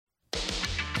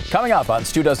Coming up on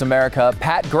Stu Does America,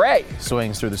 Pat Gray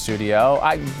swings through the studio.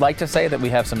 I'd like to say that we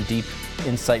have some deep,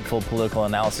 insightful political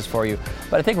analysis for you,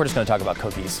 but I think we're just going to talk about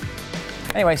cookies.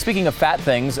 Anyway, speaking of fat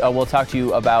things, we'll talk to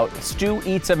you about Stu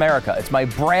Eats America. It's my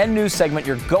brand new segment.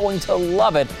 You're going to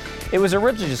love it. It was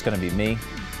originally just going to be me,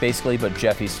 basically, but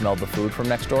Jeffy smelled the food from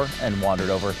next door and wandered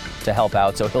over to help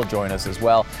out, so he'll join us as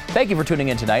well. Thank you for tuning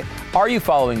in tonight. Are you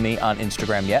following me on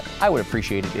Instagram yet? I would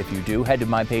appreciate it if you do. Head to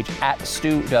my page at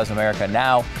Stu Does America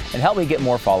now and help me get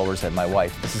more followers than my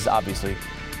wife. This is obviously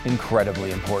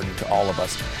incredibly important to all of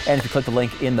us. And if you click the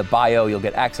link in the bio, you'll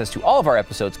get access to all of our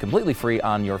episodes completely free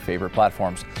on your favorite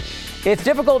platforms. It's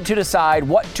difficult to decide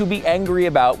what to be angry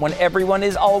about when everyone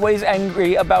is always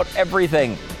angry about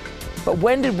everything. But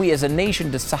when did we as a nation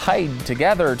decide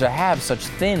together to have such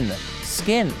thin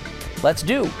skin? Let's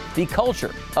do the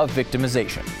culture of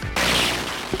victimization.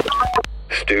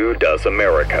 Stu Does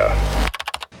America.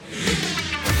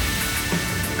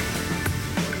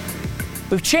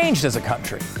 We've changed as a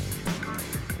country.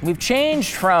 We've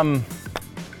changed from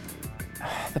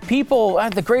the people,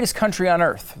 the greatest country on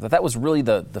earth, that was really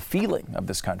the feeling of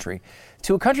this country,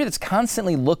 to a country that's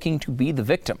constantly looking to be the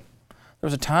victim. There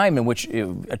was a time in which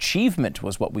achievement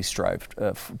was what we strived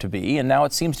to be, and now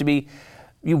it seems to be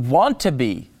you want to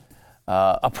be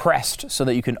oppressed so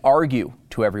that you can argue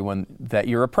to everyone that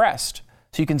you're oppressed.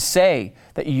 So you can say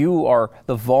that you are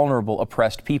the vulnerable,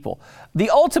 oppressed people. The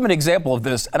ultimate example of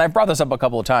this, and I've brought this up a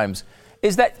couple of times,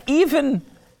 is that even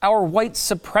our white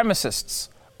supremacists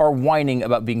are whining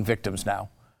about being victims now.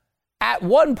 At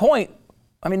one point,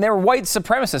 I mean, they were white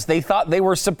supremacists. They thought they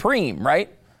were supreme, right?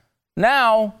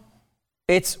 Now,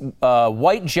 it's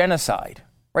white genocide,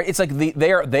 right? It's like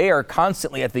they are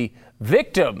constantly at the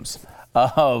victims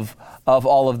of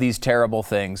all of these terrible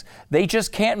things. They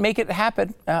just can't make it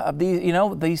happen.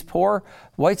 These poor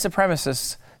white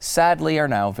supremacists sadly are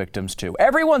now victims too.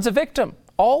 Everyone's a victim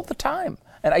all the time,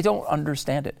 and I don't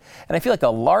understand it. And I feel like a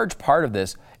large part of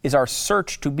this is our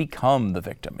search to become the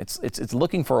victim. It's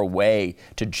looking for a way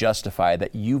to justify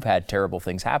that you've had terrible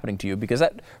things happening to you because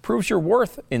that proves your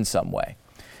worth in some way.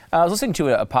 I was listening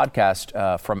to a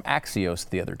podcast from Axios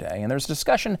the other day, and there's a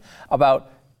discussion about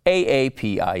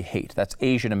AAPI hate. That's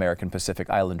Asian American Pacific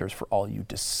Islanders, for all you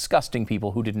disgusting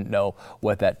people who didn't know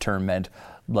what that term meant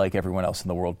like everyone else in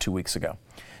the world 2 weeks ago.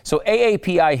 So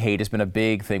AAPI hate has been a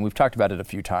big thing. We've talked about it a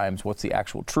few times. What's the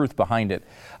actual truth behind it?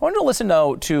 I wanted to listen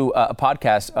to a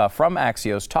podcast from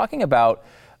Axios talking about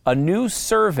a new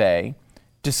survey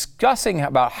discussing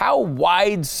about how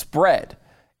widespread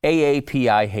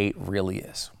AAPI hate really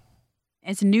is.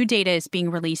 As new data is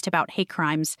being released about hate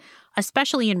crimes,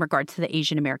 especially in regards to the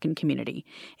Asian American community,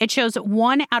 it shows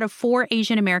 1 out of 4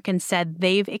 Asian Americans said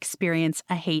they've experienced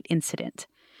a hate incident.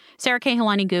 Sarah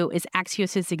Kehaulani-Gu is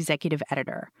Axios' executive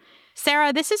editor.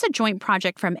 Sarah, this is a joint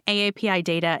project from AAPI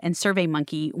Data and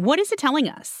SurveyMonkey. What is it telling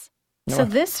us? So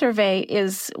this survey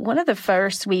is one of the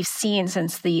first we've seen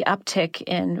since the uptick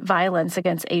in violence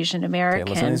against Asian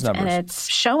Americans. And it's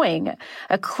showing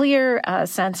a clear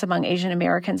sense among Asian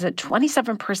Americans that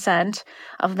 27%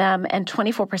 of them and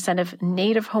 24% of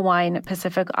Native Hawaiian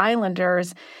Pacific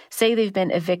Islanders say they've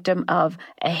been a victim of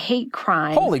a hate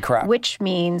crime. Holy crap. Which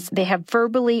means they have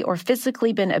verbally or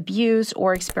physically been abused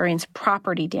or experienced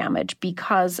property damage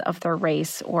because of their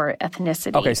race or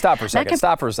ethnicity. Okay, stop for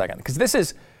a second. Because this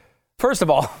is... First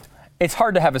of all, it's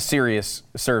hard to have a serious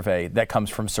survey that comes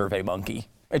from SurveyMonkey.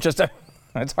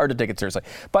 It's hard to take it seriously.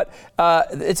 But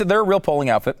they're a real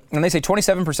polling outfit, and they say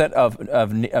 27%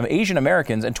 of Asian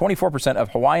Americans and 24% of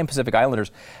Hawaiian Pacific Islanders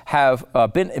have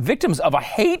been victims of a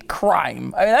hate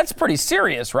crime. I mean, that's pretty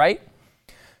serious, right?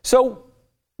 So,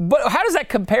 but how does that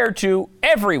compare to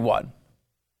everyone?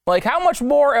 Like, how much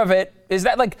more of it is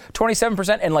that, like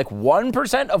 27% and like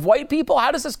 1% of white people? How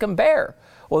does this compare?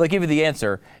 Well, they give you the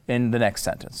answer in the next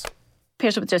sentence.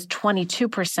 Compares with just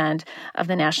 22% of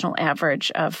the national average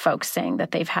of folks saying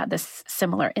that they've had this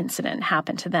similar incident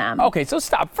happen to them. Okay, so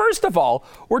stop. First of all,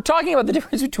 we're talking about the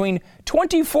difference between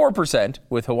 24%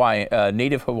 with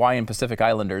Native Hawaiian Pacific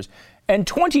Islanders and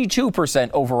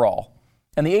 22% overall.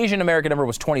 And the Asian American number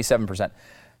was 27%.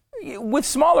 With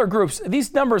smaller groups,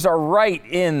 these numbers are right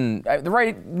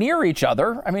near each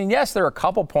other. I mean, yes, they're a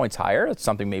couple points higher. That's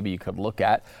something maybe you could look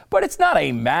at, but it's not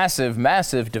a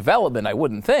massive development, I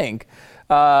wouldn't think.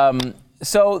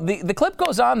 So the clip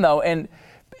goes on, though, and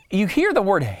you hear the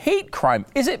word hate crime.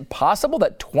 Is it possible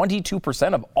that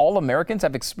 22% of all Americans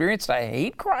have experienced a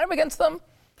hate crime against them?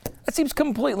 That seems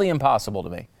completely impossible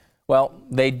to me. Well,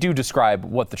 they do describe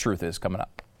what the truth is coming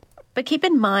up. But keep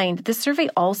in mind, this survey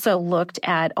also looked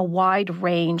at a wide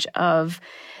range of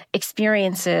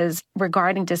experiences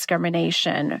regarding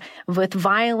discrimination with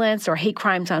violence or hate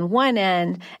crimes on one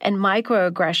end and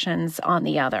microaggressions on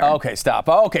the other. Okay, stop.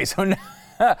 Okay, so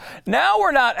now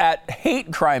we're not at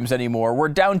hate crimes anymore. We're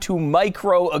down to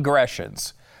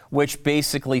microaggressions, which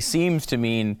basically seems to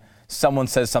mean someone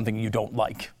says something you don't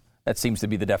like. That seems to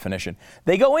be the definition.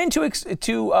 They go in to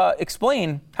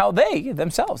explain how they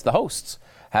themselves, the hosts,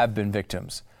 have been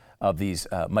victims of these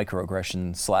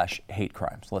microaggression/hate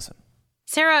crimes. Listen.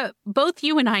 Sarah, both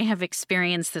you and I have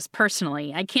experienced this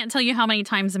personally. I can't tell you how many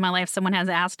times in my life someone has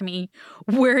asked me,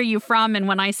 where are you from? And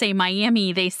when I say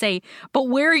Miami, they say, but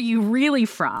where are you really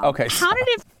from? Okay. How did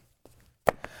it...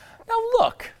 Now,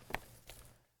 look,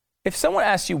 if someone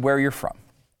asks you where you're from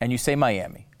and you say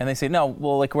Miami and they say, no,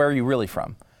 well, like, where are you really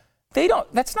from? They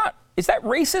don't, that's not, is that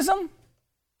racism?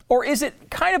 Or is it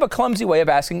kind of a clumsy way of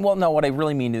asking, well, no, what I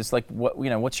really mean is like, what, you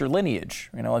know, what's your lineage?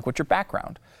 You know, like, what's your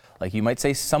background? Like, you might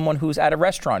say someone who's at a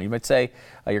restaurant. You might say,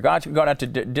 you're going out to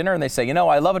dinner and they say, you know,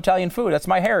 I love Italian food. That's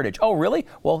my heritage. Oh, really?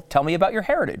 Well, tell me about your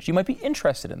heritage. You might be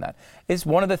interested in that. It's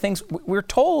one of the things we're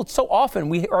told so often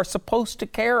we are supposed to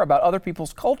care about other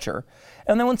people's culture.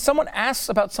 And then when someone asks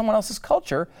about someone else's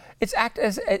culture, it's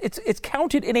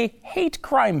counted in a hate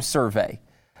crime survey.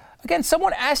 Again,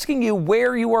 someone asking you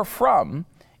where you are from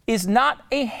is not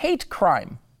a hate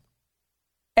crime.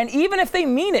 And even if they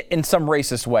mean it in some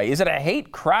racist way, is it a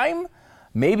hate crime?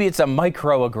 Maybe it's a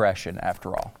microaggression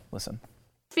after all. Listen.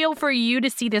 Feel for you to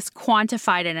see this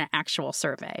quantified in an actual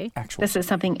survey. This is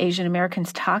something Asian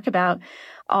Americans talk about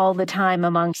all the time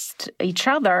amongst each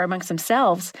other, amongst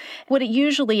themselves. What it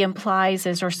usually implies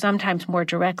is, or sometimes more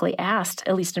directly asked,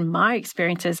 at least in my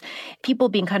experiences, people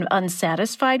being kind of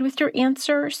unsatisfied with your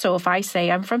answer. So if I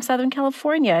say I'm from Southern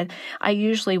California, I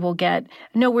usually will get,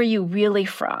 no, where are you really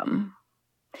from?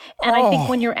 And I think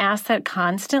when you're asked that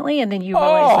constantly and then you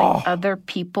realize like other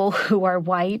people who are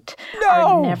white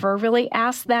are never really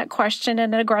asked that question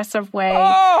in an aggressive way,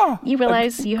 you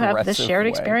realize you have this shared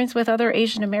experience with other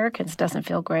Asian Americans. Doesn't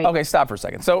feel great. Okay, stop for a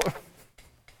second. So,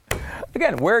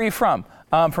 again, where are you from?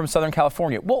 From Southern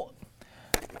California. Well,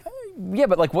 yeah,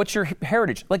 but like, what's your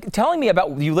heritage? Like, telling me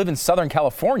about you live in Southern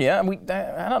California,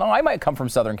 I don't know, I might come from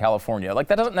Southern California. Like,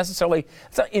 that doesn't necessarily,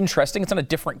 it's not interesting. It's not a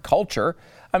different culture.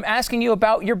 I'm asking you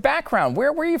about your background.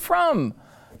 Where were you from?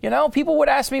 You know, people would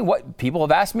ask me people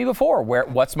have asked me before.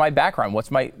 What's my background?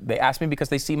 They ask me because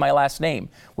they see my last name,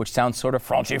 which sounds sort of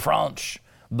French,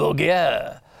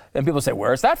 Bulgaria. And people say,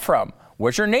 where's that from?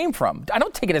 Where's your name from? I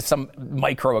don't take it as some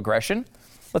microaggression.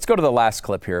 Let's go to the last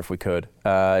clip here, if we could.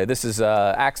 This is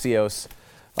Axios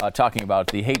talking about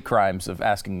the hate crimes of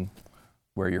asking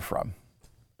where you're from.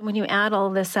 When you add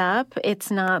all this up, it's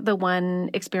not the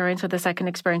one experience or the second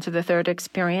experience or the third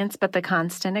experience, but the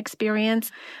constant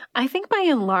experience. I think by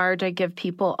and large, I give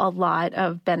people a lot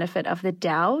of benefit of the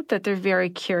doubt, that they're very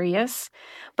curious.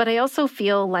 But I also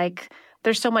feel like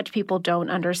there's so much people don't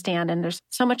understand, and there's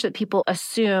so much that people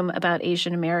assume about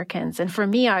Asian Americans. And for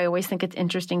me, I always think it's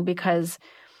interesting because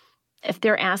if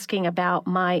they're asking about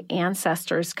my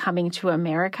ancestors coming to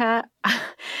America,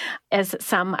 as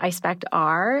some I expect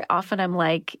are, often I'm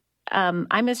like,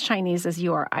 I'm as Chinese as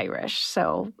you are Irish.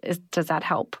 So does that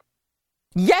help?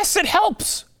 Yes, it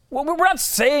helps. We're not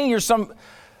saying you're some...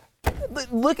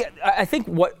 I think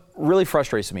what really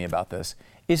frustrates me about this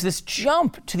is this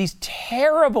jump to these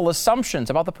terrible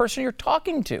assumptions about the person you're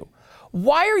talking to.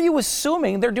 Why are you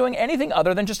assuming they're doing anything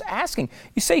other than just asking?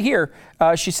 You say here,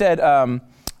 she said...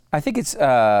 I think it's,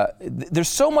 there's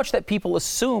so much that people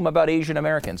assume about Asian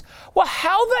Americans. Well,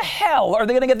 how the hell are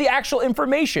they going to get the actual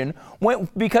information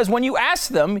because when you ask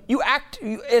them, you act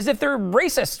as if they're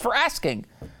racist for asking.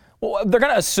 Well, they're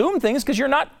going to assume things because you're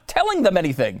not telling them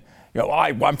anything. You know,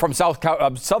 I'm from South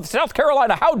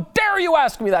Carolina. How dare you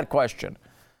ask me that question?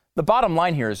 The bottom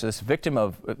line here is this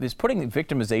is putting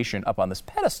victimization up on this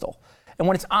pedestal. And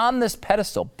when it's on this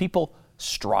pedestal, people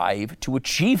strive to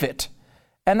achieve it.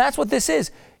 And that's what this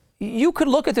is. You could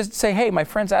look at this and say, hey, my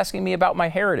friend's asking me about my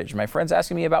heritage. My friend's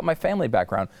asking me about my family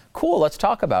background. Cool, let's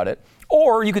talk about it.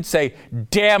 Or you could say,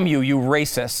 damn you, you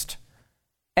racist.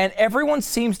 And everyone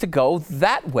seems to go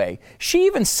that way. She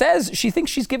even says she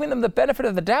thinks she's giving them the benefit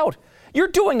of the doubt. You're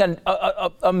doing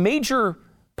a major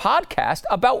podcast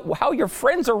about how your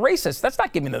friends are racist. That's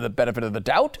not giving them the benefit of the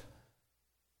doubt.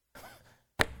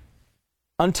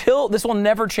 This will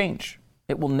never change.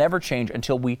 It will never change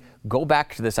until we go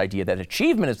back to this idea that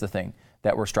achievement is the thing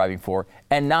that we're striving for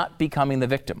and not becoming the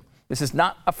victim. This is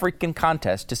not a freaking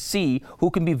contest to see who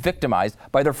can be victimized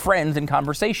by their friends in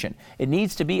conversation. It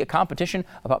needs to be a competition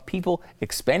about people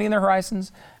expanding their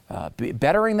horizons,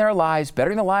 bettering their lives,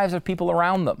 bettering the lives of people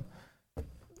around them.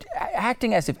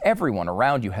 acting as if everyone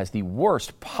around you has the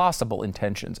worst possible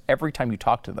intentions every time you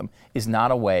talk to them is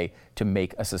not a way to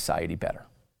make a society better.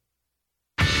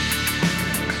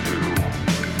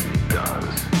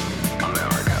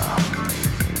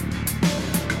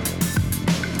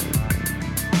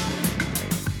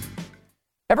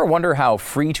 Ever wonder how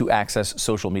free-to-access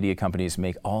social media companies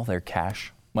make all their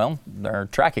cash? Well, they're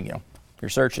tracking you, your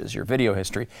searches, your video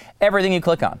history, everything you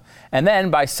click on, and then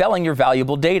by selling your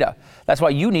valuable data. That's why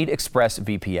you need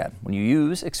ExpressVPN. When you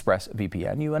use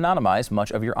ExpressVPN, you anonymize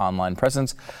much of your online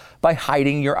presence by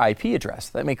hiding your IP address.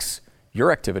 That makes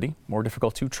your activity more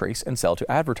difficult to trace and sell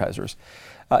to advertisers.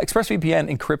 ExpressVPN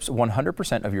encrypts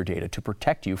 100% of your data to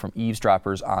protect you from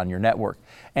eavesdroppers on your network.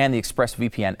 And the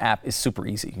ExpressVPN app is super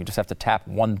easy. You just have to tap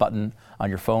one button on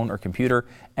your phone or computer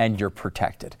and you're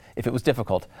protected. If it was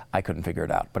difficult, I couldn't figure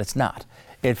it out, but it's not.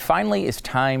 It finally is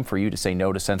time for you to say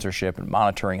no to censorship and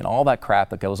monitoring and all that crap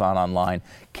that goes on online.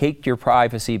 Take your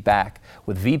privacy back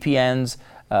with VPNs.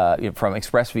 From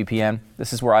ExpressVPN.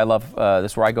 This is where I love,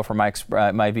 this is where I go for my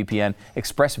VPN,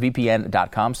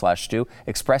 expressvpn.com/Stu,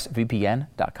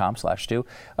 expressvpn.com/Stu.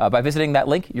 By visiting that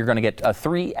link, you're going to get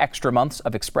 3 extra months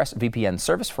of ExpressVPN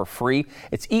service for free.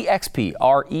 It's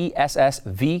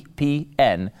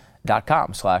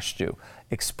expressvpn.com/Stu,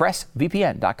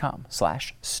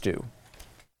 expressvpn.com/Stu.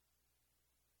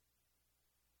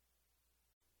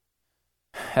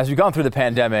 As we've gone through the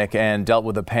pandemic and dealt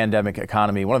with the pandemic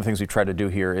economy, one of the things we try to do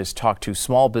here is talk to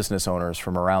small business owners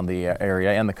from around the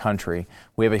area and the country.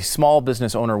 We have a small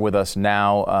business owner with us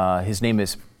now. His name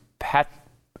is Pat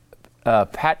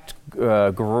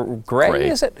Gray,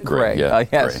 is it? Gray, yeah.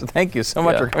 Yes, Gray. Thank you so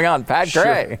much for coming on, Pat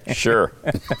Gray. Sure.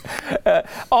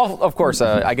 Of course,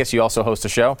 I guess you also host a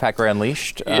show, Pat Gray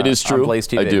Unleashed. It is true. On Blaze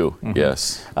TV. I do,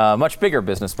 yes. Much bigger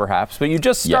business, perhaps, but you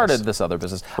just started this other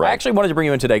business. Right. I actually wanted to bring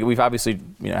you in today. We've obviously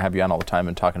have you on all the time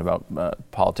and talking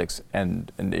about politics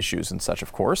and issues and such,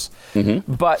 of course.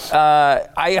 Mm-hmm. But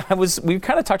we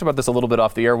kind of talked about this a little bit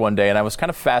off the air one day, and I was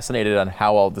kind of fascinated on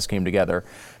how all this came together.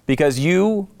 Because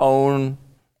you own,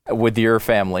 with your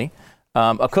family,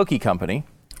 a cookie company,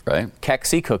 right?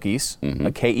 Keksi Cookies,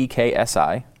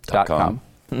 KEKSI.com.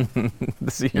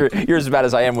 You're as bad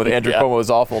as I am with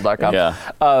AndrewCuomo'sAwful.com.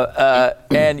 Yeah.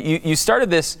 And you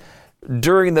started this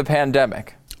during the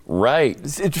pandemic. Right.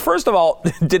 First of all,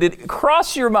 did it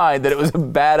cross your mind that it was a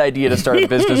bad idea to start a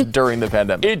business during the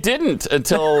pandemic? It didn't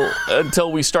until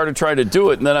we started trying to do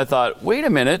it, and then I thought, wait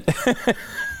a minute.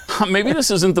 Maybe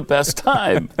this isn't the best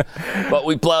time, but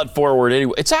we plowed forward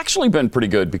anyway. It's actually been pretty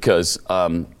good because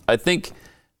I think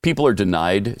people are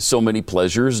denied so many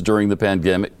pleasures during the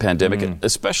pandemic,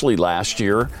 especially last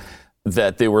year,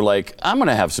 that they were like, I'm going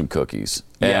to have some cookies,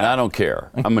 and I don't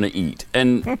care. I'm going to eat.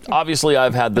 And obviously,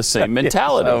 I've had the same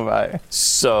mentality.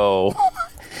 So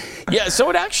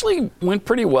it actually went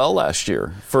pretty well last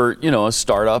year for, a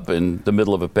startup in the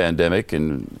middle of a pandemic,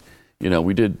 and,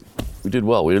 we did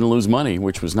well. We didn't lose money,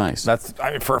 which was nice.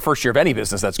 For a first year of any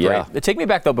business, that's great. Yeah. Take me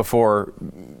back, though, before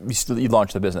you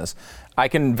launched the business. I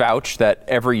can vouch that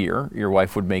every year your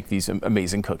wife would make these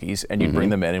amazing cookies, and you'd bring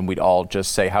them in, and we'd all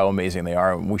just say how amazing they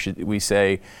are. And we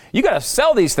say, you got to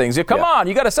sell these things. Come on,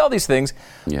 you got to sell these things.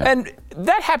 Yeah. And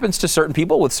that happens to certain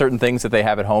people with certain things that they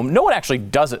have at home. No one actually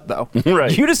does it, though.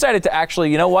 Right. You decided to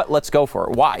actually, let's go for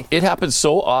it. Why? It happens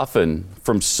so often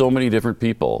from so many different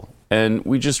people. And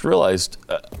we just realized,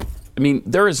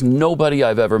 there is nobody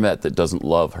I've ever met that doesn't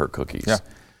love her cookies. Yeah.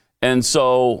 And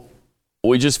so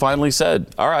we just finally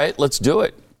said, all right, let's do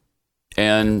it.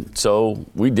 And so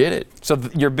we did it. So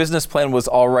your business plan was,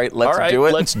 all right, let's do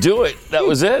it? Let's do it. That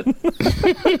was it.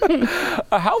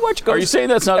 How much goes... Are you saying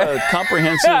that's not a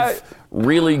comprehensive,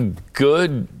 really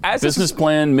good business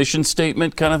plan, mission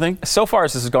statement kind of thing? So far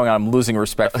as this is going on, I'm losing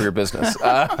respect for your business,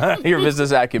 your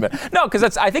business acumen. No,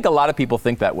 because I think a lot of people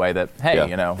think that way, that,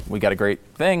 hey, we got a great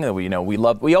thing, that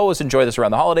we always enjoy this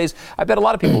around the holidays. I bet a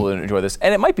lot of people will enjoy this.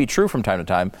 And it might be true from time to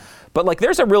time. But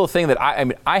there's a real thing that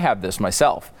I have this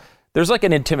myself. There's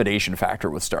an intimidation factor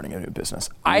with starting a new business.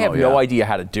 I have no idea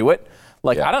how to do it.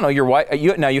 I don't know, your wife,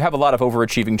 now you have a lot of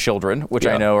overachieving children, which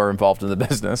I know are involved in the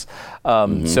business.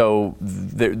 So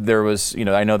there was,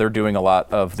 I know they're doing a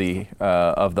lot of the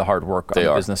hard work on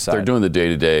the business side. They're doing the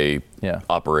day-to-day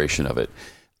operation of it.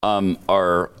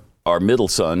 Our middle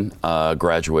son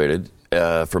graduated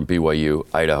from BYU,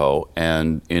 Idaho,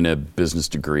 and in a business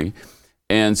degree.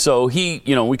 And so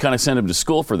we kind of sent him to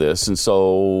school for this. And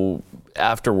so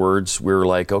afterwards, we were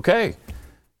like, okay,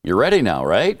 you're ready now,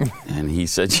 right? And he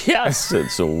said, yes.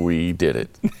 And so we did it.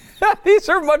 These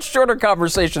are much shorter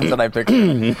conversations than I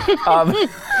pictured.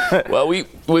 Well,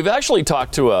 we've actually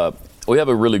talked to we have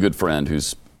a really good friend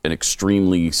who's an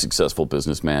extremely successful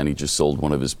businessman. He just sold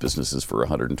one of his businesses for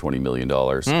 $120 million.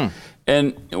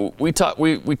 And we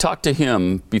talked to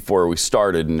him before we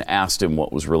started and asked him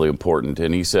what was really important.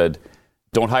 And he said,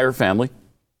 don't hire family.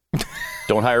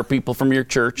 Don't hire people from your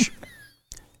church.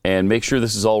 And make sure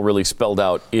this is all really spelled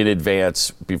out in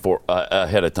advance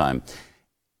ahead of time.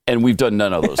 And we've done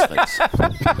none of those things.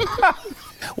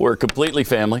 We're completely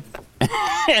family.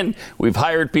 And we've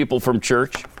hired people from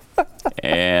church.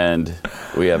 And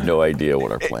we have no idea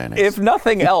what our plan is. If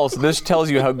nothing else, this tells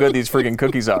you how good these freaking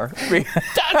cookies are.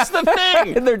 That's the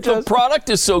thing. The product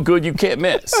is so good you can't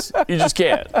miss. You just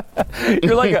can't.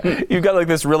 You've got like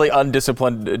this really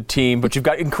undisciplined team, but you've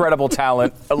got incredible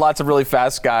talent. Lots of really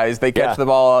fast guys. They catch the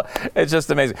ball. It's just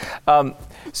amazing.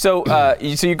 So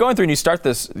you're going through and you start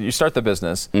the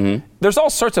business. Mm-hmm. There's all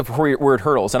sorts of weird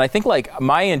hurdles, and I think like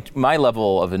my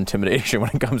level of intimidation when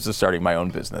it comes to starting my own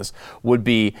business would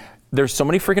be there's so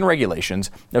many freaking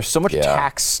regulations. There's so much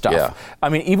tax stuff. Yeah. I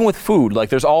mean, even with food, like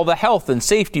there's all the health and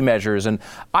safety measures, and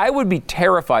I would be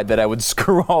terrified that I would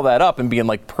screw all that up and be in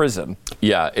like prison.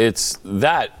 Yeah,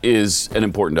 that is an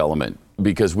important element,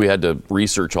 because we had to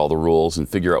research all the rules and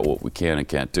figure out what we can and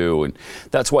can't do, and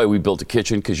that's why we built a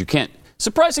kitchen, because you can't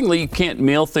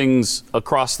mail things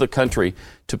across the country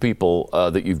to people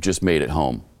that you've just made at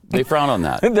home. They frown on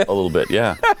that a little bit,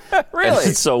 yeah. Really?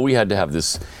 And so we had to have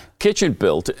this kitchen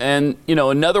built. And,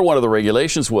 another one of the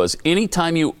regulations was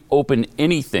anytime you open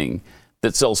anything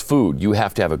that sells food, you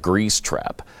have to have a grease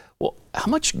trap. Well, how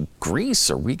much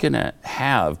grease are we going to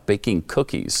have baking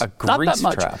cookies? A grease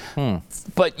Not that trap.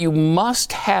 But you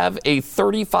must have a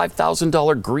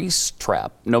 $35,000 grease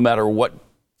trap, no matter what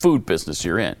food business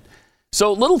you're in.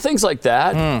 So little things like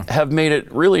that have made it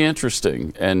really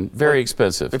interesting and very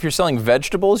expensive. If you're selling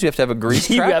vegetables, you have to have a grease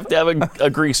trap? You have to have a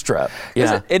grease trap.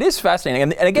 Yeah. It is fascinating.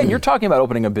 And again, you're talking about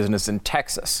opening a business in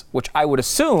Texas, which I would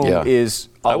assume is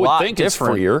a lot different. It's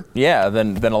freer. Yeah,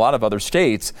 than a lot of other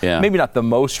states. Yeah. Maybe not the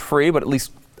most free, but at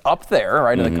least up there,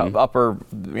 right, in the upper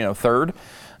third.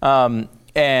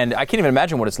 And I can't even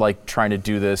imagine what it's like trying to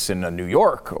do this in New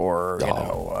York or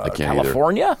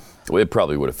California. Well, it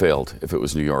probably would have failed if it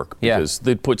was New York, because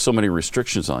they'd put so many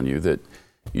restrictions on you that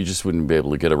you just wouldn't be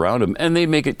able to get around them, and they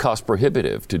make it cost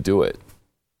prohibitive to do it.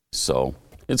 So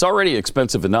it's already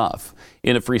expensive enough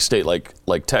in a free state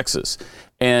like Texas,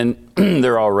 and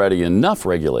there are already enough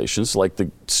regulations like the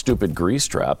stupid grease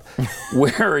trap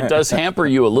where it does hamper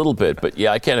you a little bit. But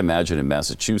I can't imagine in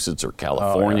Massachusetts or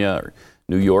California or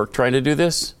New York trying to do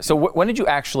this. So when did you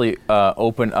actually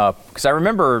open up? Because I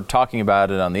remember talking about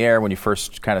it on the air when you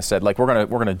first kind of said, like, we're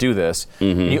gonna do this.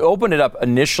 Mm-hmm. You opened it up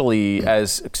initially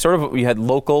as sort of, you had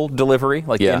local delivery,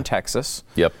 like in Texas.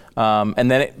 Yep.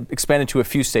 And then it expanded to a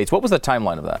few states. What was the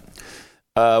timeline of that?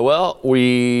 Well,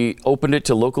 we opened it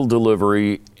to local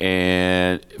delivery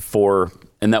and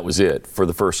that was it for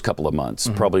the first couple of months,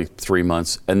 probably 3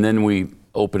 months. And then we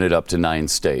opened it up to 9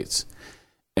 states.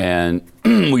 And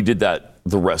we did that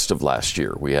the rest of last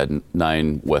year. We had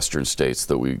 9 Western states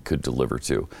that we could deliver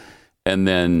to. And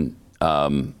then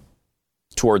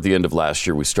toward the end of last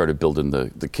year, we started building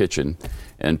the kitchen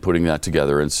and putting that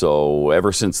together. And so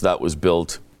ever since that was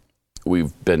built,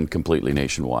 we've been completely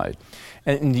nationwide.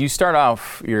 And you start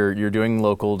off, you're doing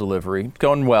local delivery,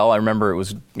 going well. I remember it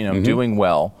was doing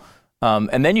well.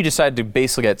 And then you decided to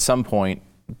basically at some point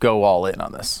go all in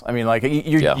on this. I mean, like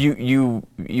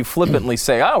you flippantly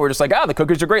say, we're just like, the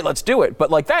cookies are great, let's do it. But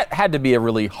like that had to be a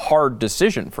really hard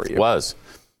decision for you.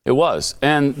 It was.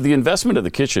 And the investment of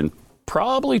the kitchen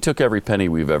probably took every penny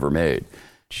we've ever made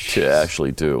to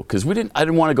actually do, because I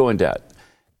didn't want to go in debt.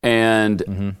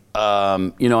 And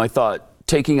I thought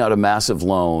taking out a massive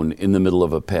loan in the middle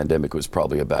of a pandemic was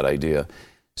probably a bad idea.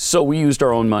 So we used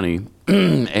our own money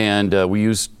and we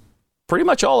used pretty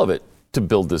much all of it to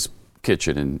build this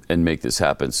kitchen and make this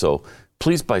happen. So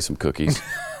please buy some cookies,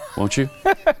 won't you?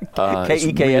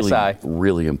 KEKSI.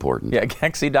 Really important. Yeah,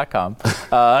 Kexi.com.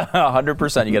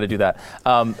 100%. You got to do that.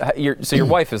 So your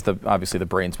wife is obviously the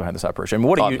brains behind this operation.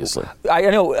 What do obviously. I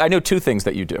know 2 things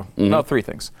that you do. No, 3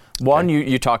 things. One,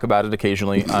 you talk about it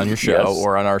occasionally on your show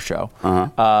or on our show.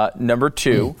 Number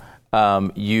 2.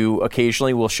 You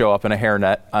occasionally will show up in a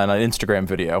hairnet on an Instagram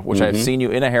video, which I've seen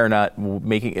you in a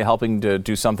hairnet helping to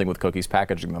do something with cookies,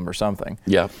 packaging them or something.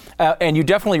 Yeah. And you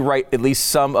definitely write at least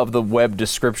some of the web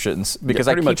descriptions, because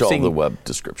pretty much all the web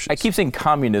descriptions. I keep seeing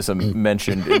communism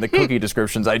mentioned in the cookie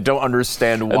descriptions. I don't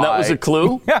understand why. And that was a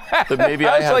clue that maybe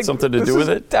I had something to do with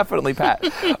it? Definitely Pat.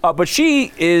 But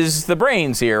she is the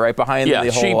brains here, right behind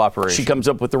the whole operation. She comes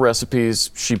up with the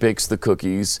recipes. She bakes the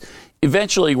cookies.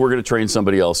 Eventually, we're going to train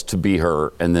somebody else to be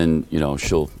her, and then,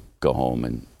 she'll go home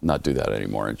and not do that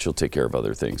anymore, and she'll take care of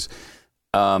other things.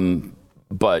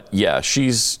 But yeah, she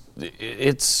is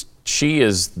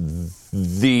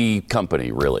the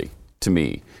company, really, to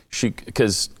me.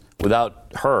 Because without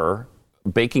her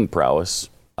baking prowess,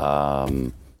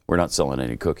 we're not selling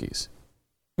any cookies.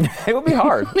 It would be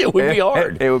hard. It would be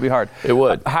hard. It would be hard. It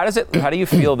would. How do you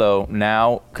feel though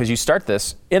now? Because you start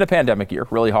this in a pandemic year,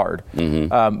 really hard.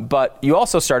 But you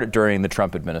also started during the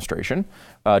Trump administration.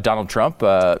 Donald Trump,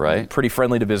 right. Pretty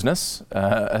friendly to business,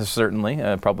 certainly,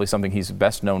 probably something he's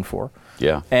best known for.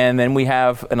 Yeah. And then we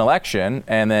have an election,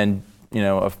 and then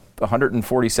a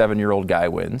 147-year-old guy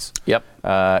wins.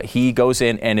 Yep. He goes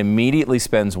in and immediately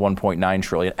spends $1.9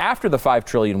 trillion. After the $5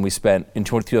 trillion we spent in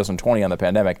 2020 on the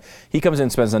pandemic, he comes in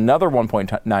and spends another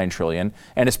 $1.9 trillion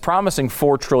and is promising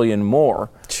 $4 trillion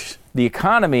more. The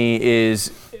economy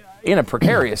is in a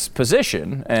precarious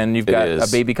position, and you've got a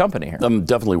baby company here. I'm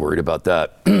definitely worried about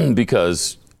that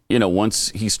because, once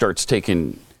he starts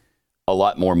taking a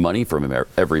lot more money from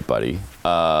everybody,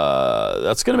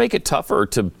 that's going to make it tougher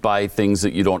to buy things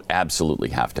that you don't absolutely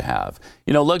have to have.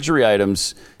 Luxury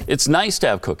items, it's nice to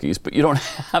have cookies, but you don't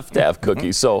have to have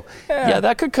cookies. So, yeah,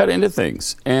 that could cut into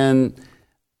things. And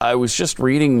I was just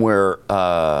reading where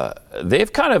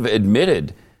they've kind of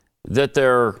admitted that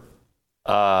they're,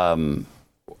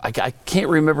 I can't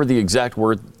remember the exact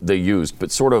word they used,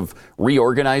 but sort of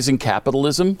reorganizing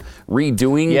capitalism,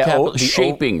 redoing,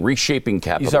 reshaping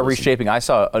capitalism. You saw reshaping. I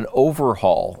saw an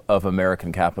overhaul of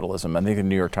American capitalism. I think the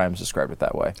New York Times described it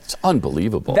that way. It's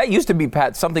unbelievable. That used to be,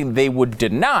 Pat, something they would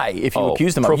deny if you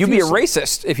accused them of. You'd be a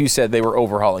racist if you said they were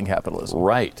overhauling capitalism.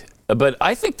 Right. But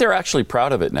I think they're actually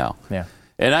proud of it now. Yeah.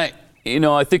 And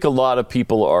I think a lot of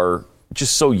people are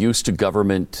just so used to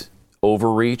government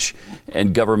overreach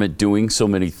and government doing so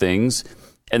many things,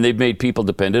 and they've made people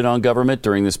dependent on government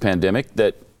during this pandemic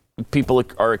that people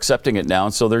are accepting it now,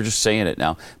 and so they're just saying it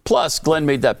now. Plus, Glenn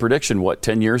made that prediction,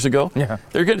 10 years ago? Yeah.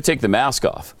 They're going to take the mask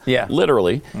off,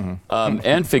 literally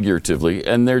and figuratively,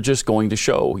 and they're just going to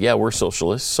show, we're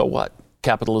socialists, so what?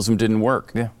 Capitalism didn't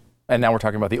work. Yeah. And now we're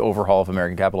talking about the overhaul of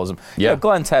American capitalism. Yeah.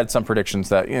 Glenn's had some predictions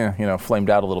that, flamed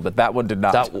out a little bit. That one did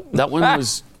not. That one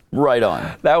was right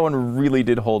on. That one really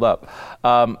did hold up.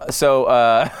 So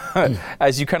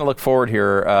as you kind of look forward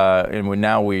here, and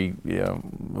now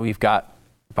we've got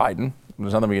Biden.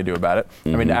 There's nothing we can do about it. I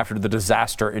mean, after the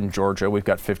disaster in Georgia, we've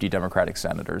got 50 Democratic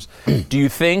senators. Do you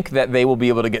think that they will be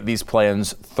able to get these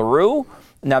plans through?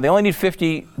 Now, they only need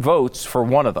 50 votes for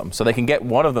one of them, so they can get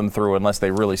one of them through unless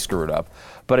they really screw it up.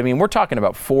 But, I mean, we're talking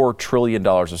about $4 trillion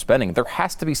of spending. There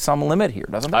has to be some limit here,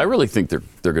 doesn't there? I really think they're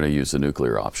going to use the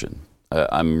nuclear option.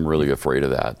 I'm really afraid of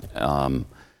that.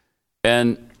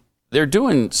 And they're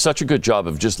doing such a good job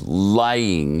of just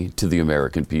lying to the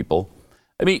American people.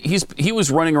 I mean, he was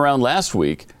running around last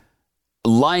week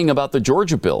lying about the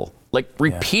Georgia bill,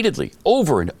 repeatedly,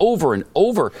 over and over and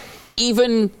over.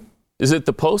 Even... Is it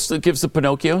the Post that gives the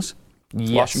Pinocchios?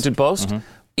 Yes. Washington Post?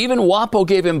 Even WAPO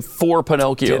gave him 4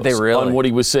 Pinocchios. Did they really? On what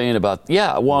he was saying about,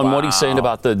 what he's saying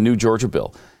about the new Georgia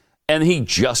bill. And he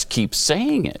just keeps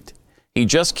saying it. He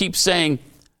just keeps saying,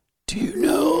 do you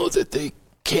know that they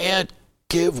can't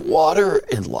give water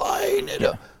in line at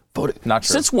a vote? Not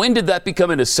true. Since when did that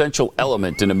become an essential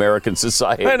element in American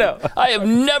society? I know. I have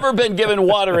never been given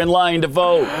water in line to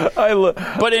vote.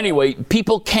 But anyway,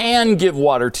 people can give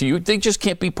water to you. They just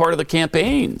can't be part of the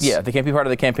campaigns. Yeah, they can't be part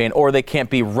of the campaign, or they can't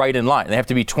be right in line. They have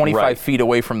to be 25 feet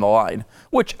away from the line,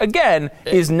 which, again,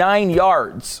 is 9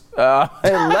 yards.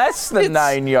 Less than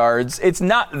 9 yards. It's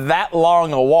not that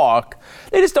long a walk.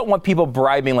 They just don't want people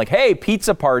bribing, hey,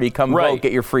 pizza party, come vote,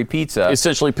 get your free pizza.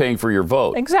 Essentially paying for your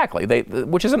vote. Exactly,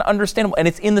 which is an understandable, and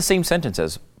it's in the same sentence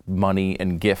as money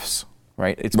and gifts,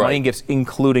 right? It's money and gifts,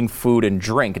 including food and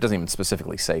drink. It doesn't even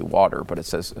specifically say water, but it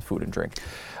says food and drink.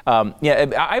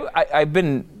 I've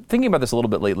been thinking about this a little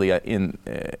bit lately in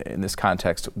this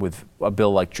context with a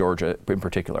bill like Georgia in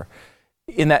particular.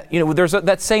 In that, there's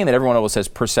that saying that everyone always says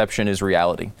perception is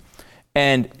reality.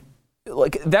 And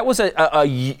that was a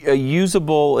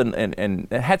usable and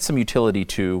it had some utility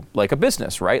to a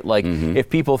business, right? If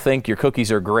people think your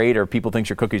cookies are great or people think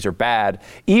your cookies are bad,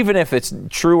 even if it's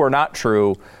true or not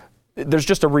true, there's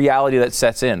just a reality that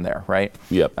sets in there, right?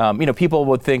 Yep. People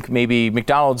would think maybe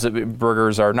McDonald's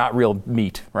burgers are not real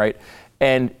meat, right?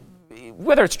 And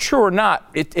whether it's true or not,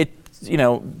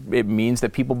 it means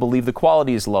that people believe the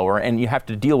quality is lower, and you have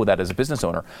to deal with that as a business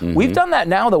owner. We've done that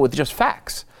now, though, with just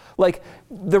facts.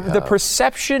 The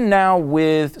perception now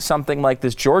with something like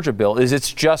this Georgia bill is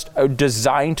it's just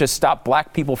designed to stop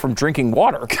black people from drinking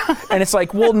water. And it's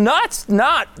that's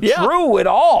not true at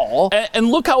all. And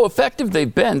look how effective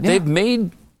they've been. Yeah. They've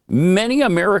made many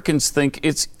Americans think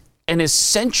it's an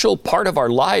essential part of our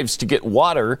lives to get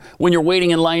water when you're waiting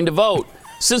in line to vote.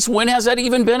 Since when has that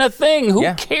even been a thing?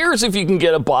 Who cares if you can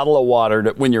get a bottle of water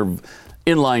when you're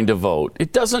in line to vote?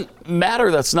 It doesn't matter.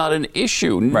 That's not an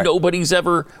issue. Right. Nobody's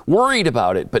ever worried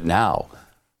about it. But now,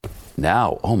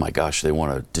 oh my gosh, they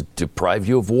want to deprive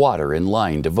you of water in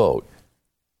line to vote.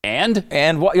 And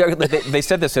what they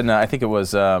said this in I think it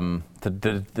was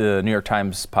the New York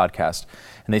Times podcast,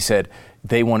 and they said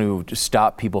they want to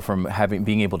stop people from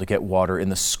being able to get water in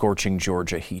the scorching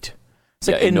Georgia heat. It's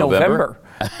like in November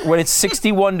when it's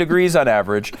 61 degrees on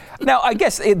average. Now, I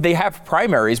guess they have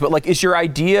primaries, but like, is your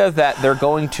idea that they're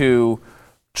going to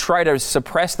try to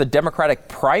suppress the Democratic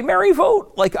primary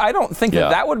vote? Like, I don't think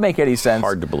that would make any sense.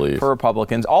 Hard to believe. For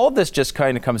Republicans. All of this just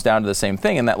kind of comes down to the same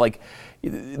thing, and that like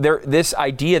this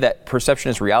idea that perception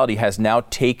is reality has now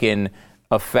taken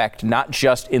effect, not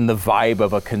just in the vibe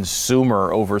of a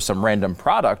consumer over some random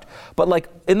product, but like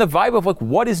in the vibe of like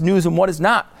what is news and what is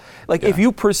not. Like if you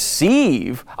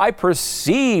I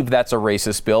perceive that's a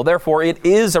racist bill, therefore it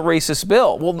is a racist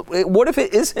bill. Well, what if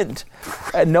it isn't?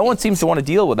 And no one seems to want to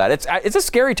deal with that. It's a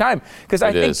scary time because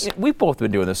I think we've both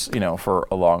been doing this, for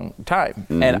a long time.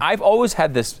 Mm-hmm. And I've always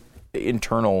had this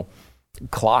internal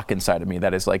clock inside of me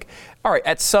that is like, all right,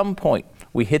 at some point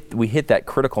we hit that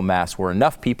critical mass where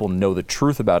enough people know the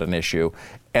truth about an issue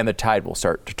and the tide will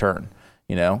start to turn,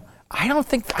 I don't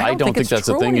think that's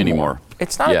a thing anymore.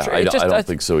 It's not true. I don't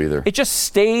think so either. It just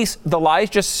stays, the lies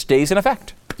just stays in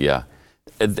effect. Yeah.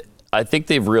 I think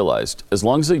they've realized as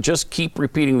long as they just keep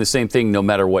repeating the same thing, no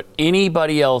matter what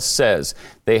anybody else says,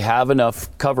 they have enough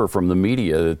cover from the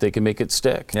media that they can make it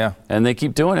stick. Yeah. And they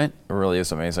keep doing it. It really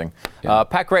is amazing. Yeah.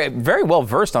 Pat Gray, very well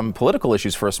versed on political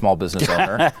issues for a small business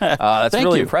owner. That's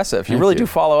really impressive. You really do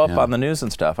follow up on the news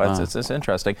and stuff. It's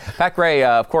interesting. Pat Gray,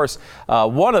 of course,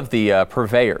 one of the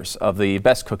purveyors of the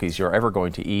best cookies you're ever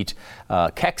going to eat,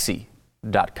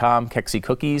 Kexi.com, Kexi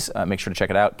Cookies. Make sure to check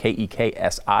it out,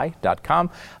 KEKSI.com.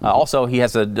 Also, he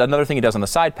has another thing he does on the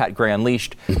side, Pat Gray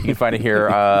Unleashed. You can find it here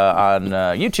on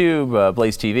YouTube,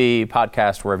 Blaze TV,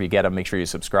 podcast, wherever you get them. Make sure you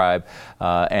subscribe.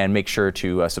 And make sure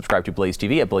to subscribe to Blaze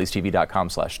TV at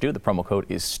blazetv.com/Stu. The promo code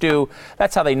is Stu.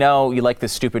 That's how they know you like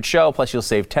this stupid show. Plus, you'll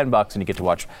save $10 and you get to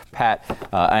watch Pat,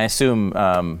 I assume,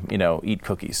 eat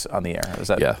cookies on the air.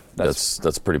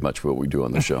 That's pretty much what we do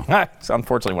on the show. It's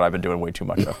unfortunately what I've been doing way too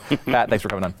much of. Pat, thanks for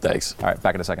coming on. Thanks. All right,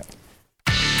 back in a second.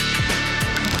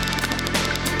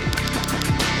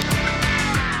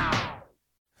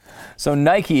 So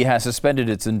Nike has suspended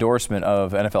its endorsement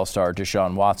of NFL star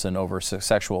Deshaun Watson over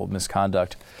sexual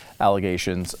misconduct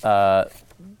allegations.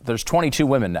 There's 22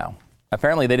 women now.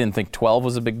 Apparently they didn't think 12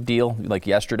 was a big deal like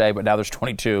yesterday, but now there's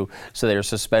 22, so they're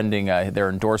suspending their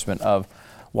endorsement of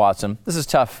Watson. This is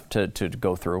tough to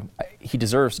go through. He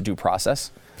deserves due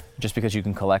process. Just because you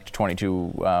can collect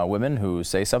 22 women who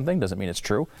say something doesn't mean it's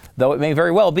true, though it may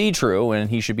very well be true, and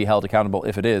he should be held accountable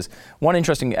if it is. One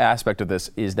interesting aspect of this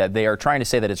is that they are trying to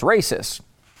say that it's racist,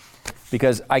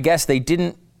 because I guess they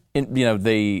didn't,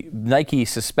 Nike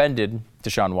suspended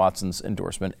Deshaun Watson's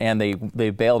endorsement, and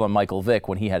they bailed on Michael Vick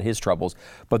when he had his troubles,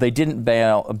 but they didn't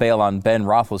bail on Ben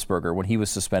Roethlisberger when he was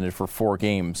suspended for 4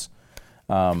 games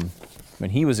when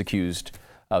he was accused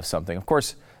of something. Of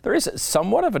course, there is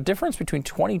somewhat of a difference between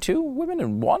 22 women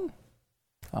and 1.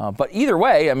 But either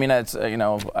way, I mean, it's, I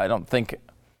don't think,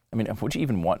 would you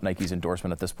even want Nike's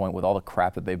endorsement at this point with all the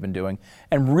crap that they've been doing?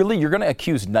 And really, you're going to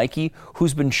accuse Nike,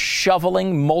 who's been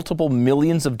shoveling multiple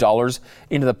millions of dollars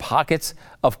into the pockets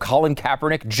of Colin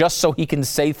Kaepernick just so he can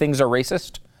say things are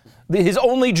racist? His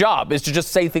only job is to just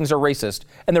say things are racist,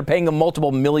 and they're paying him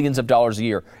multiple millions of dollars a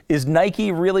year. Is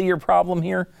Nike really your problem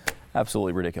here?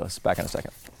 Absolutely ridiculous. Back in a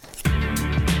second.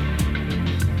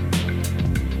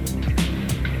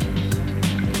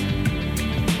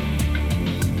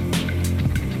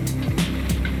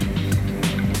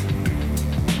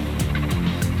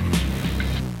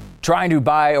 Trying to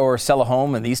buy or sell a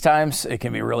home in these times, it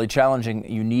can be really challenging.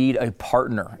 You need a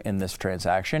partner in this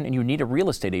transaction, and you need a real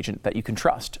estate agent that you can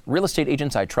trust.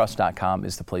 RealestateAgentsITrust.com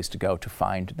is the place to go to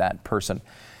find that person.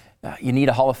 You need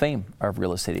a Hall of Fame of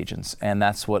real estate agents, and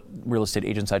that's what Real Estate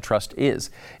Agents I Trust is.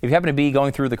 If you happen to be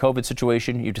going through the COVID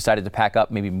situation, you've decided to pack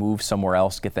up, maybe move somewhere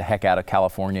else, get the heck out of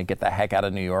California, get the heck out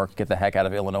of New York, get the heck out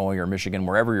of Illinois or Michigan,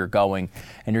 wherever you're going,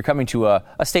 and you're coming to a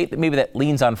state that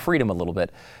leans on freedom a little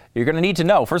bit, you're going to need to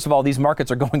know, first of all, these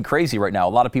markets are going crazy right now. A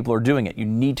lot of people are doing it. You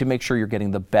need to make sure you're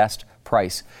getting the best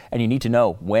price, and you need to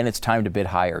know when it's time to bid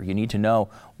higher. You need to know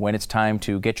when it's time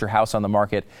to get your house on the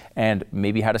market and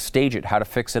maybe how to stage it, how to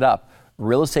fix it up.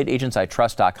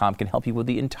 RealestateAgentsITrust.com can help you with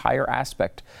the entire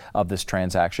aspect of this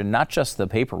transaction, not just the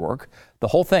paperwork, the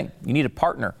whole thing. You need a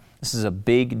partner This is a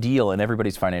big deal in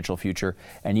everybody's financial future,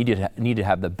 and you need to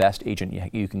have the best agent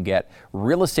you can get.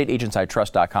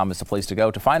 RealestateAgentsITrust.com is the place to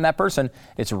go to find that person.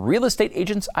 It's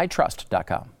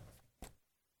RealestateAgentsITrust.com.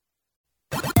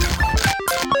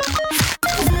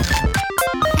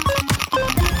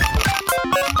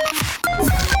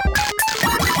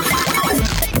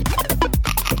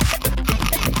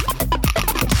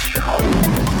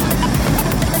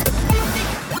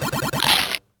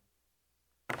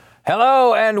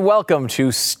 Hello and welcome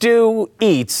to Stu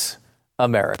Eats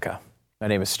America. My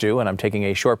name is Stu, and I'm taking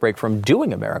a short break from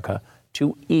doing America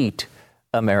to eat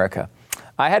America.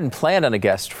 I hadn't planned on a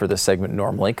guest for this segment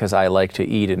normally because I like to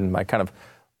eat in my kind of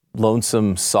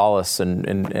lonesome solace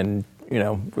and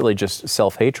really just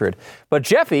self-hatred. But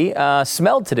Jeffy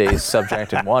smelled today's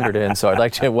subject and wandered in, so I'd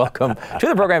like to welcome to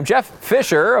the program Jeff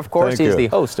Fisher. Of course, he's the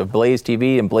host of Blaze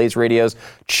TV and Blaze Radio's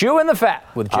Chewing the Fat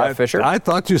with Jeff Fisher. I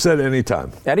thought you said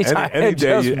anytime. Anytime. Any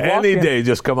day,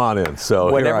 just come on in. So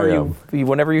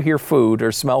whenever you hear food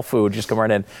or smell food, just come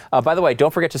right in. By the way,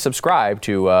 don't forget to subscribe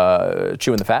to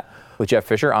Chewing the Fat with Jeff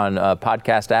Fisher on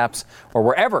podcast apps or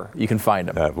wherever you can find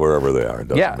them. Wherever they are.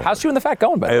 Matter. How's Chewing the Fat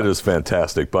going, by the way? It is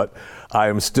fantastic, but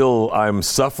I'm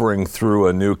suffering through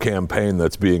a new campaign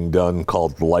that's being done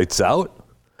called Lights Out,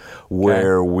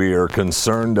 where we're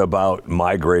concerned about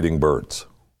migrating birds.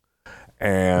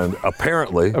 And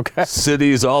apparently,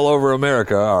 cities all over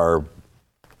America are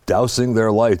dousing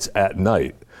their lights at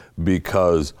night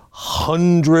because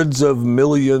hundreds of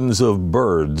millions of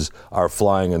birds are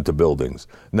flying into buildings.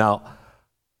 Now,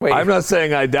 I'm not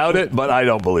saying I doubt it, but I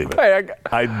don't believe it.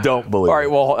 I don't believe it. All right,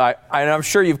 well, I'm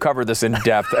sure you've covered this in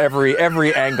depth, every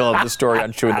angle of the story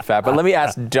on Chewing the Fat, but let me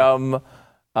ask dumb,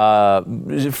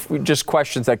 just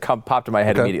questions that popped in my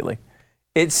head immediately.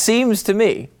 It seems to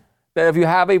me that if you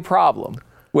have a problem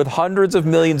with hundreds of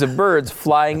millions of birds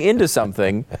flying into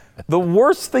something, the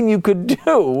worst thing you could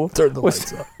do turn the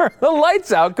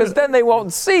lights out, because then they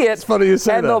won't see it. It's funny you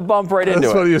say and that. They'll bump right into it.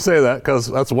 It's funny you say that,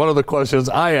 because that's one of the questions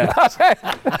I asked. I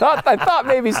thought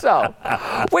maybe so.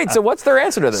 Wait, so what's their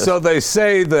answer to this? So they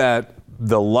say that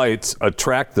the lights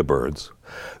attract the birds.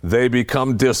 They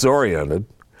become disoriented,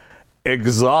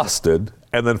 exhausted,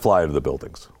 and then fly into the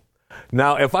buildings.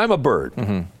 Now, if I'm a bird,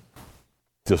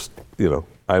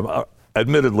 I'm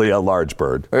admittedly a large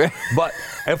bird, but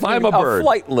if I'm a bird, a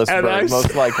flightless bird,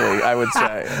 most likely, I would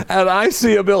say, and I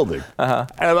see a building, and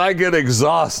I get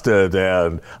exhausted,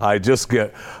 and I just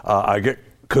get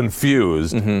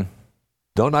confused,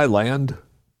 don't I land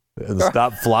and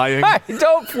stop flying?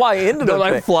 Don't fly into Don't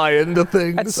I fly into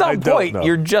things? At some point,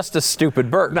 you're just a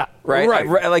stupid bird, right? Right.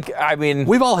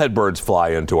 We've all had birds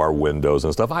fly into our windows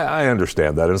and stuff. I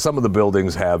understand that. And some of the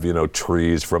buildings have,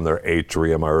 trees from their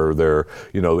atrium or their,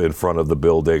 in front of the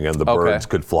building, and the birds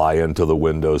could fly into the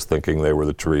windows thinking they were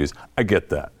the trees. I get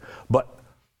that. But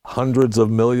hundreds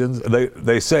of millions,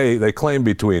 they claim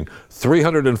between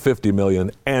 350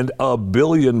 million and 1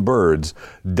 billion birds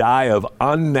die of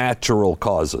unnatural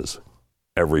causes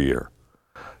every year.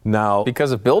 Now,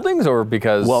 because of buildings or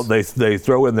because? Well, they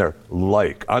throw in there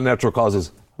unnatural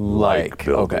causes like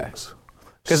buildings.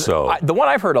 Because the one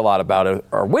I've heard a lot about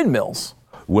are windmills.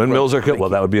 Windmills are well,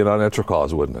 that would be an unnatural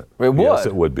cause, wouldn't it? It would. Yes,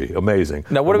 it would be. Amazing.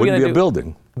 Now, what are we going to do? A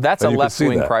building. That's a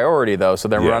left-wing priority, though, so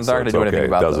they're not going to do anything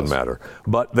about it. Doesn't matter.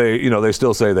 But they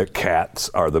still say that cats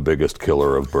are the biggest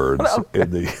killer of birds. So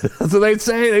they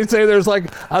say there's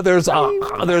there's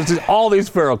all these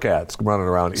feral cats running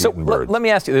around eating birds. Let me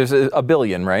ask you, there's 1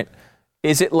 billion, right?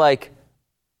 Is it like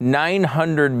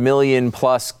 900 million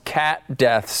plus cat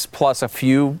deaths plus a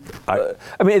few?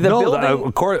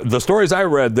 The stories I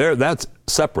read there, that's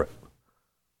separate.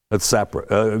 That's separate.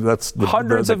 That's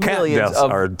hundreds of cat millions deaths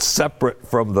are separate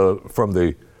from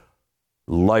the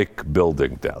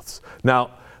building deaths.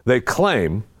 Now they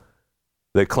claim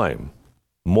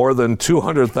more than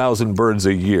 200,000 birds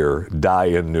a year die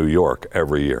in New York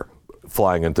every year,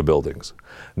 flying into buildings.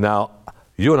 Now,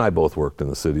 you and I both worked in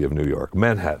the city of New York,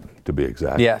 Manhattan to be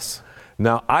exact. Yes.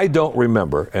 Now I don't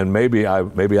remember, and maybe I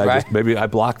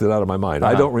blocked it out of my mind.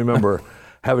 I don't remember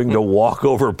having to walk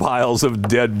over piles of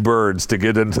dead birds to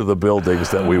get into the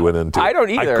buildings that we went into. I don't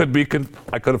either.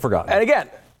 I could have forgotten. And again,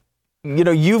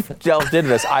 you've delved into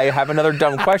this. I have another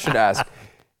dumb question to ask.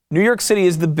 New York City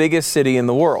is the biggest city in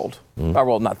the world.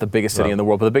 Well, not the biggest city in the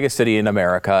world, but the biggest city in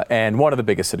America and one of the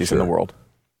biggest cities in the world.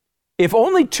 If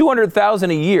only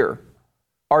 200,000 a year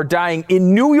are dying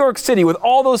in New York City with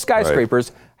all those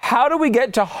skyscrapers, how do we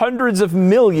get to hundreds of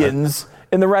millions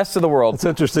in the rest of the world? It's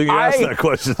interesting you asked that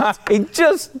question. I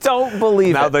just don't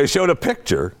believe it. Now, they showed a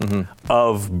picture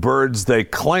of birds they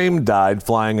claim died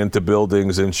flying into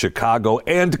buildings in Chicago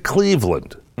and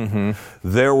Cleveland.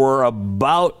 There were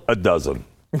about a dozen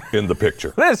in the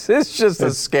picture. This is just a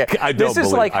scam. This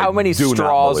is like how many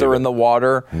straws are in the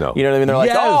water. No. You know what I mean? They're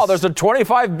like, oh, there's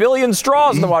 25 billion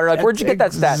straws in the water. Like, where'd you get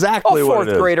that stat? Exactly what it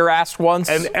is. Fourth grader asked once.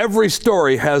 And every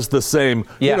story has the same,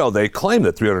 they claim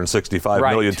that 365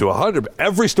 million to 100.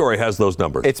 Every story has those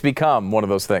numbers. It's become one of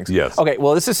those things. Yes. Okay,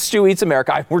 well, this is Stu Eats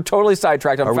America. We're totally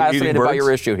sidetracked. I'm fascinated by your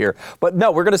issue here. But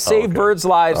no, we're going to save birds'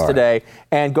 lives today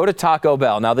and go to Taco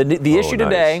Bell. Now, the issue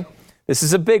today, this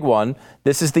is a big one.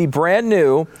 This is the brand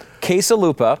new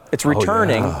Quesalupa. It's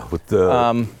returning. With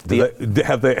the,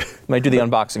 have they? Let me do the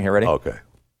unboxing here. Ready? Okay.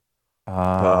 Look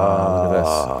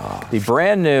at this. The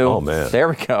brand new. Oh, man. There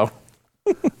we go.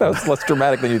 That was less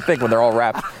dramatic than you'd think when they're all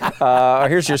wrapped.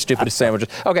 Here's your stupidest sandwiches.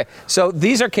 Okay, so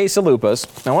these are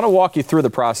Quesalupas. I want to walk you through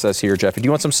the process here, Jeffy. Do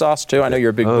you want some sauce, too? I know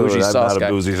you're a big bougie sauce guy. I'm not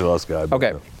a bougie sauce guy.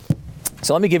 Okay.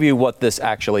 So let me give you what this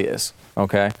actually is,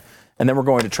 okay? And then we're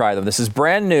going to try them. This is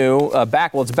brand new,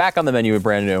 it's back on the menu,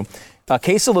 brand new.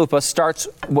 Quesalupa starts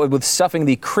with stuffing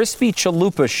the crispy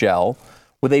chalupa shell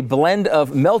with a blend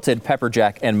of melted pepper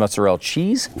jack and mozzarella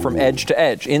cheese from edge to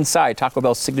edge. Inside, Taco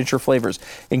Bell's signature flavors,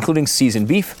 including seasoned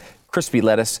beef, crispy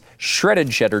lettuce, shredded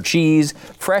cheddar cheese,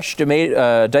 fresh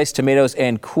diced tomatoes,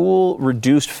 and cool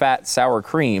reduced fat sour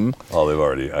cream. Oh, they've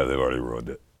already ruined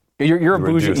it. You're a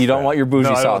bougie. You don't want your bougie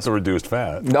sauce. I don't want the reduced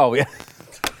fat. No, yeah.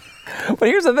 But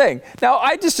here's the thing. Now,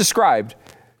 I just described,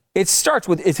 it's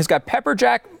got pepper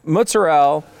jack,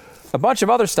 mozzarella, a bunch of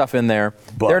other stuff in there.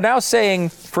 But they're now saying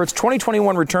for its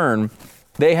 2021 return,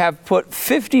 they have put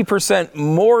 50%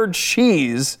 more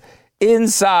cheese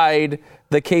inside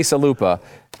the Quesalupa.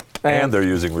 And they're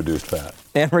using reduced fat.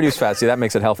 And reduced fat. See, that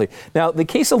makes it healthy. Now, the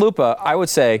Quesalupa, I would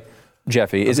say,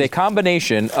 Jeffy, is a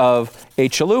combination of a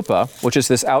chalupa, which is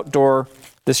this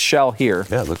shell here.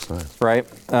 Yeah, it looks nice. Right?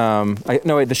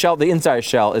 The inside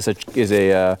shell is a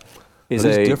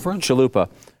different? chalupa.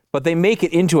 But they make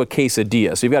it into a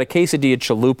quesadilla. So you've got a quesadilla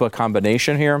chalupa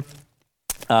combination here.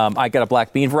 I got a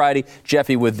black bean variety.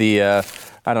 Jeffy with the,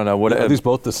 I don't know. what. Are these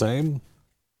both the same?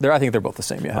 I think they're both the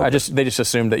same, yeah. Okay. They just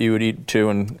assumed that you would eat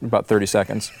two in about 30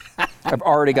 seconds. I've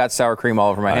already got sour cream all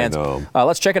over my hands. I know.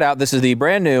 Let's check it out. This is the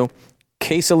brand new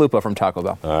Quesalupa from Taco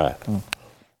Bell. All right.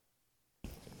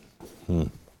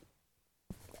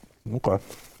 Okay.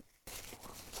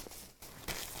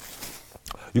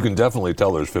 You can definitely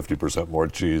tell there's 50% more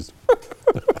cheese.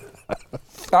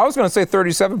 I was going to say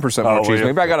 37% more cheese.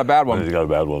 Maybe I got a bad one. You got a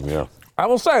bad one, yeah. I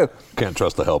will say. Can't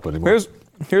trust the help anymore.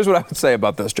 Here's what I would say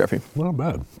about this, Jeffy. Not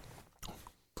bad.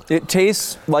 It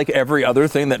tastes like every other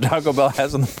thing that Taco Bell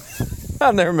has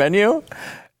on their menu.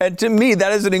 And to me,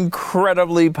 that is an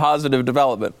incredibly positive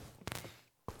development.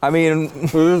 I mean,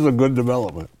 it is a good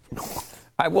development.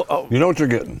 You know what you're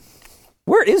getting.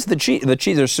 Where is the cheese? The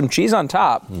cheese. There's some cheese on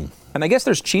top, and I guess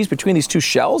there's cheese between these two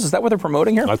shells. Is that what they're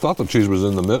promoting here? I thought the cheese was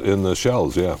in the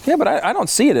shells. Yeah. Yeah, but I don't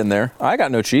see it in there. I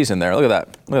got no cheese in there. Look at that.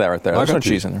 Look at that right there. There's no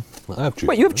cheese in there. I have cheese.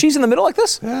 Wait, you have cheese in the middle like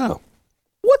this? Yeah.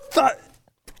 What the?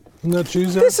 Isn't that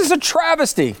cheese there? This is a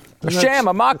travesty. A sham,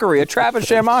 a mockery, a Travis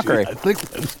sham mockery. I think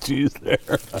there's cheese there.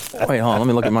 Wait, hold on. Let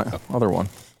me look at my other one.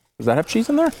 Does that have cheese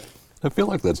in there? I feel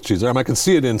like that's cheese there. I can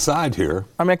see it inside here.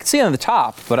 I can see it on the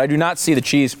top, but I do not see the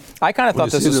cheese. I kind of thought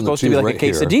this was supposed to be like a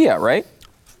quesadilla, right?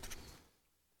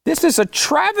 This is a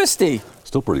travesty.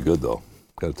 Still pretty good, though.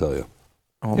 Got to tell you.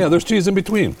 Yeah, there's cheese in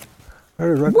between.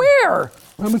 Where?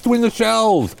 In between the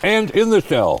shells and in the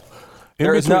shell. In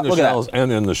between the shells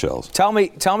and in the shells. Tell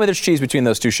me there's cheese between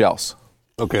those two shells.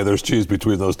 Okay, there's cheese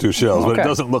between those two shells, but it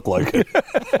doesn't look like it.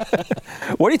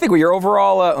 What do you think were your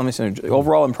overall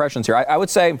impressions here? I would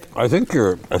say... I think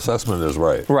your assessment is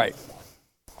right. Right.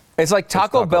 It's like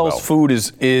Taco Bell's food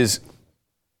is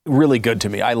really good to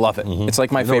me. I love it. Mm-hmm. It's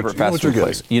like my favorite fast food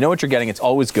place. You know what you're getting. It's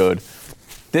always good.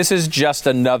 This is just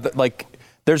another...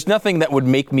 there's nothing that would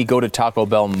make me go to Taco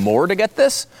Bell more to get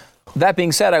this. That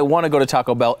being said, I want to go to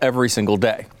Taco Bell every single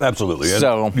day. Absolutely.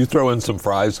 So you throw in some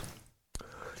fries.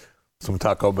 Some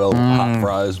Taco Bell hot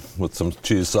fries with some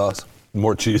cheese sauce.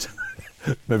 More cheese.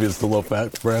 Maybe it's the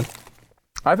low-fat brand.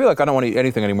 I feel like I don't want to eat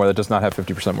anything anymore that does not have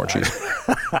 50% more cheese.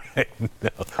 I know.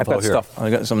 I've got stuff. I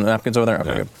got some napkins over there.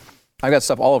 Okay, good. I've got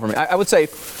stuff all over me. I would say...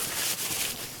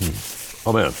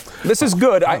 Oh, man. This is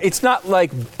good. It's not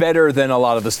better than a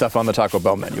lot of the stuff on the Taco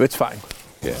Bell menu. It's fine.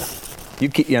 Yeah.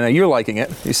 You're liking it.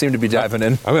 You seem to be diving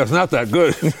in. It's not that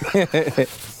good.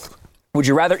 Would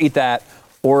you rather eat that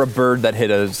or a bird that hit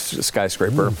a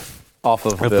skyscraper off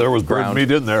of the ground? If there was bird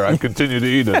meat in there, I'd continue to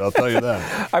eat it, I'll tell you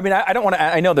that. I don't want to...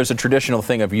 I know there's a traditional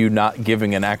thing of you not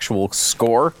giving an actual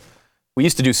score. We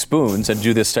used to do spoons and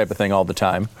do this type of thing all the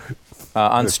time.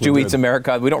 On Stu Eats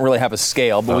America, we don't really have a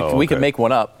scale, but we can make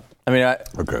one up.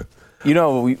 Okay. You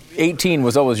know, 18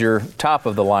 was always your top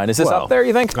of the line. Is this up there,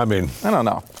 you think? I mean, I don't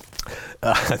know.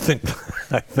 I think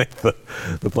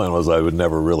the plan was I would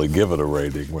never really give it a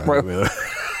rating. Right? I mean,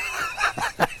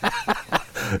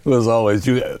 it was always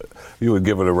you would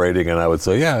give it a rating, and I would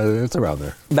say, yeah, it's around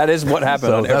there. That is what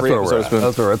happened on every episode.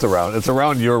 That's where it's around. It's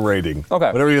around your rating.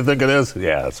 Okay. Whatever you think it is,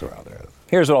 yeah, it's around there.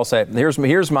 Here's what I'll say. Here's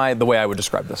the way I would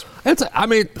describe this.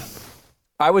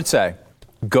 I would say,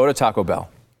 go to Taco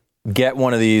Bell, get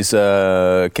one of these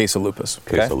quesalupas.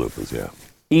 Okay? Quesalupas, yeah.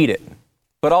 Eat it,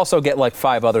 but also get like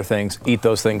 5 other things. Eat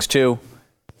those things too.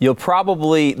 You'll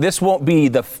probably, this won't be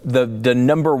the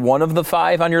number 1 of the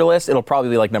 5 on your list. It'll probably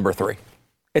be like number 3.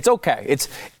 It's okay.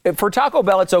 For Taco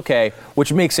Bell, it's okay,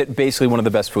 which makes it basically one of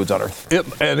the best foods on earth.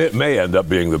 It may end up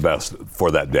being the best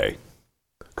for that day,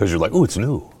 because you're like, ooh, it's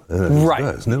new. Right.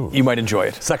 It's new. You might enjoy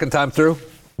it. Second time through,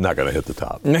 not going to hit the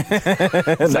top.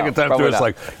 Second time through, it's not.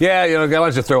 like, yeah, why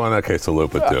don't you throw in that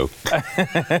quesalupa too?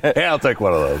 Yeah, I'll take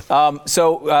one of those.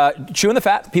 So Chewing the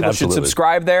Fat, people should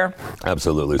subscribe there.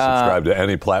 Absolutely. Subscribe to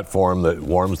any platform that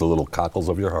warms the little cockles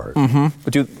of your heart.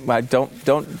 Mm-hmm. But don't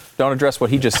address what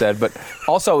he just said. But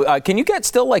also, can you get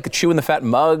still like Chewing the Fat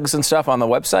mugs and stuff on the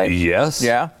website? Yes.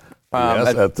 Yeah.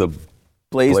 Yes, at the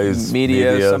Blaze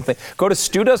Media, something. Go to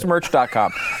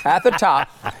StuDoesMerch.com. At the top,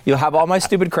 you'll have all my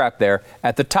stupid crap there.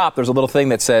 At the top, there's a little thing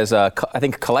that says, I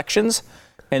think, collections.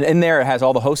 And in there, it has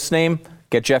all the host's name.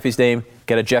 Get Jeffy's name.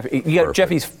 You get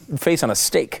Jeffy's face on a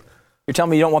steak. You're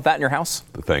telling me you don't want that in your house?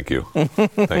 Thank you.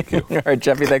 Thank you. All right,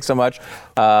 Jeffy, thanks so much.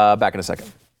 Back in a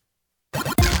second.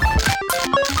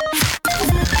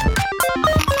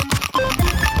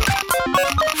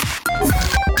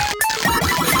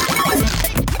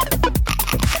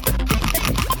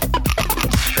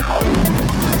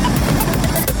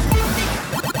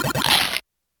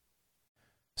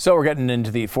 So we're getting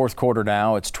into the fourth quarter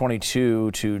now. It's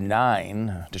 22-9.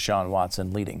 Deshaun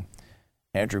Watson leading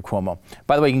Andrew Cuomo.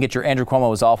 By the way, you can get your Andrew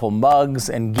Cuomo is Awful mugs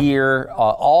and gear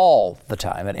all the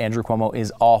time at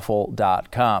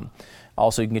andrewcuomoisawful.com.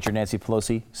 Also, you can get your Nancy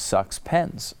Pelosi Sucks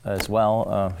pens as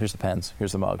well. Here's the pens.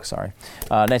 Here's the mug. Sorry.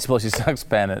 Nancy Pelosi Sucks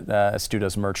pen at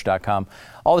StuDoesMerch.com.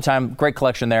 All the time. Great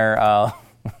collection there.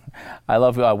 I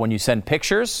love when you send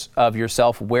pictures of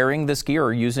yourself wearing this gear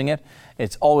or using it.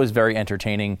 It's always very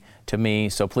entertaining to me.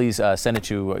 So please send it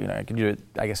to, I can do it,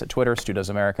 I guess, at Twitter, Stu Does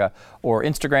America, or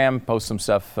Instagram, post some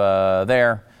stuff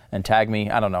there and tag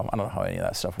me. I don't know how any of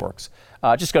that stuff works.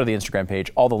 Just go to the Instagram page.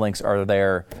 All the links are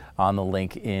there on the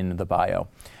link in the bio.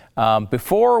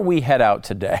 Before we head out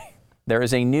today, there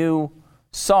is a new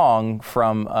song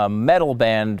from a metal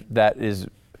band that is,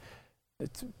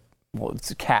 it's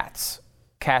Cats.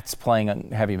 Cats playing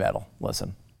heavy metal.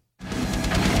 Listen.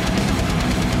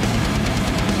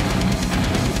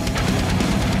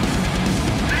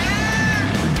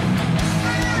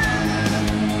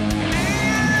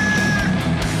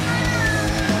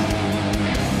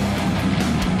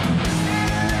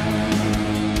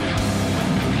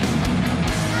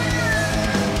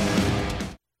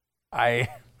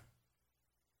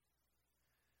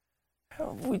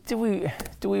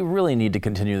 Do we really need to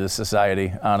continue this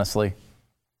society, honestly?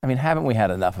 I mean, haven't we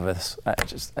had enough of this?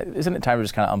 Isn't it time to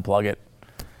just kind of unplug it?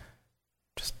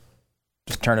 Just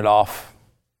turn it off.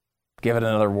 Give it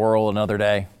another whirl, another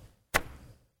day.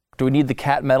 Do we need the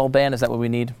cat metal band? Is that what we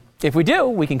need? If we do,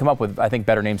 we can come up with, I think,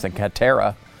 better names than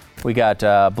Catera. We got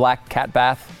Black Cat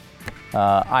Bath,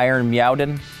 Iron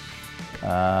Meowden,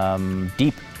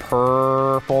 Deep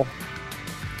Purple,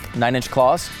 9 Inch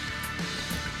Claws,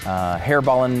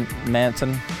 Hairballin'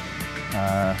 Manson,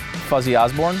 Fuzzy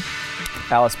Osborne,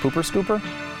 Alice Pooper Scooper.